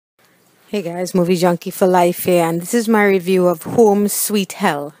Hey guys, Movie Junkie for Life here, and this is my review of Home Sweet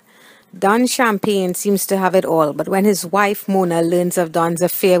Hell. Don Champagne seems to have it all, but when his wife Mona learns of Don's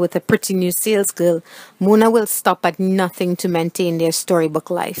affair with a pretty new salesgirl, Mona will stop at nothing to maintain their storybook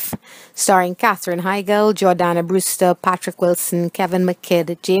life. Starring Katherine Heigl, Jordana Brewster, Patrick Wilson, Kevin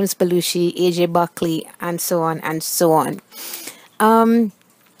McKidd, James Belushi, AJ Buckley, and so on and so on.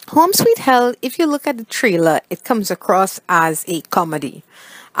 Home Sweet Hell, if you look at the trailer, it comes across as a comedy,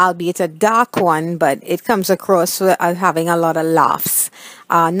 albeit a dark one, but it comes across as having a lot of laughs.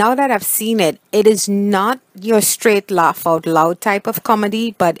 Now that I've seen it, it is not your straight laugh out loud type of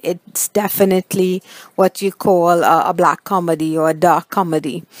comedy, but it's definitely what you call a black comedy or a dark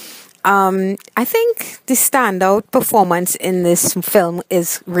comedy. I think the standout performance in this film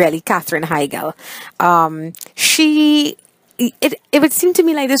is really Katherine Heigl. It would seem to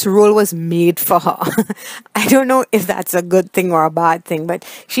me like this role was made for her. I don't know if that's a good thing or a bad thing, but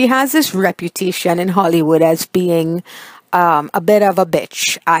she has this reputation in Hollywood as being a bit of a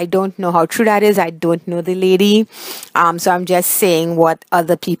bitch. I don't know how true that is. I don't know the lady. So I'm just saying what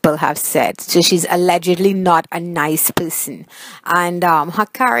other people have said. So she's allegedly not a nice person. And her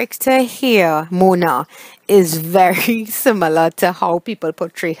character here, Mona, is very similar to how people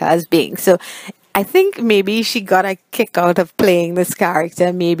portray her as being. So I think maybe she got a kick out of playing this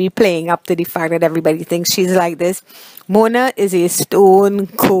character, maybe playing up to the fact that everybody thinks she's like this. Mona is a stone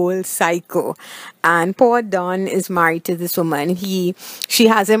cold psycho, and poor Don is married to this woman. She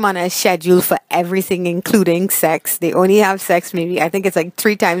has him on a schedule for everything, including sex. They only have sex maybe, I think it's like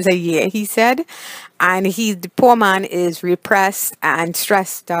 3 times a year, he said. And the poor man is repressed and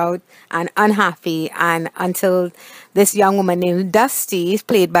stressed out and unhappy. And until this young woman named Dusty,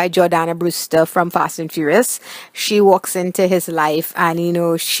 played by Jordana Brewster from Fast and Furious, she walks into his life, and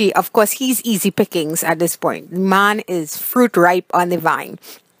of course, he's easy pickings at this point. The man is fruit ripe on the vine.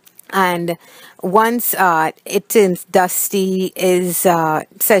 And once it turns Dusty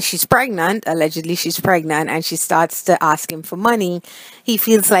says she's pregnant, allegedly she's pregnant, and she starts to ask him for money, he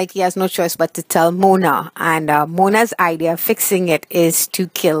feels like he has no choice but to tell Mona. And Mona's idea of fixing it is to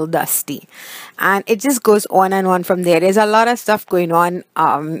kill Dusty. And it just goes on and on from there. There's a lot of stuff going on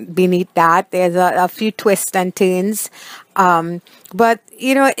beneath that. There's a few twists and turns. But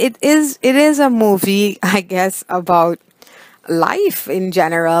it is a movie, I guess, about life in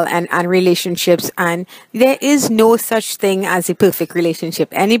general and relationships, and there is no such thing as a perfect relationship.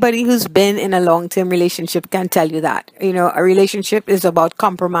 Anybody who's been in a long-term relationship can tell you that. A relationship is about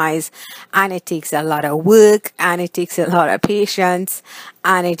compromise, and it takes a lot of work, and it takes a lot of patience,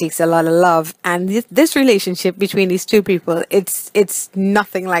 and it takes a lot of love. And this relationship between these two people, it's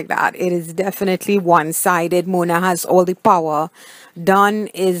nothing like that. It is definitely one-sided. Mona has all the power. Don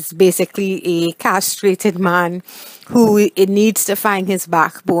is basically a castrated man who it needs to find his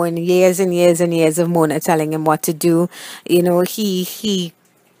backbone. Years and years and years of Mona telling him what to do. He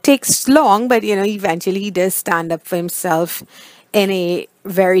takes long, but eventually he does stand up for himself in a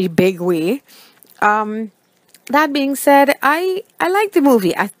very big way. That being said, I like the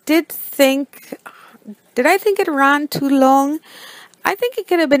movie. Did I think it ran too long? I think it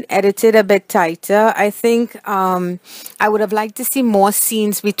could have been edited a bit tighter. I think I would have liked to see more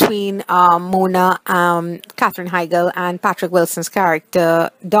scenes between Mona, Katherine Heigl, and Patrick Wilson's character,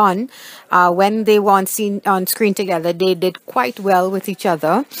 Don. When they were on screen together, they did quite well with each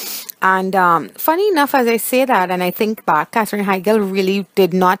other. And funny enough, as I say that, and I think back, Katherine Heigl really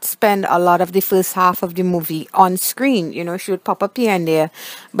did not spend a lot of the first half of the movie on screen. She would pop up here and there,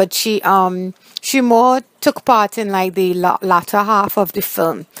 but she more took part in like the latter half of the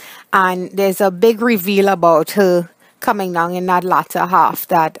film. And there's a big reveal about her coming down in that latter half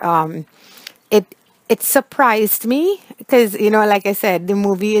that it surprised me because, like I said, the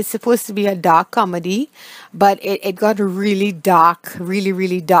movie is supposed to be a dark comedy, but it got really dark, really,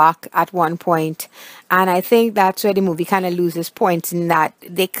 really dark at one point. And I think that's where the movie kind of loses points in that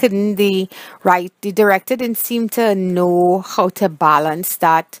the director didn't seem to know how to balance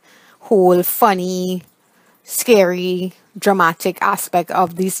that whole funny, scary, dramatic aspect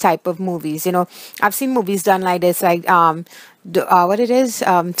of these type of movies. I've seen movies done like this, like Throw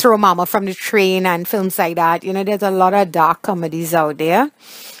Mama from the Train and films like that. There's a lot of dark comedies out there.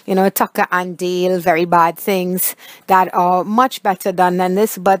 Tucker and Dale, Very Bad Things, that are much better done than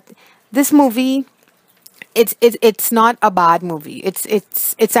this. But this movie, it's not a bad movie.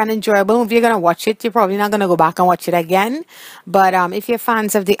 It's an enjoyable movie. You're gonna watch it. You're probably not gonna go back and watch it again. But if you're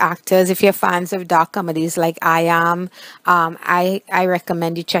fans of the actors, if you're fans of dark comedies like I am, I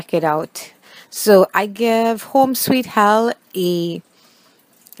recommend you check it out. So I give Home Sweet Hell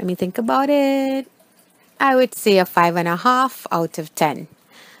let me think about it. I would say a 5.5 out of 10.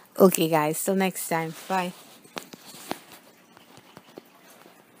 Okay, guys. Till next time. Bye.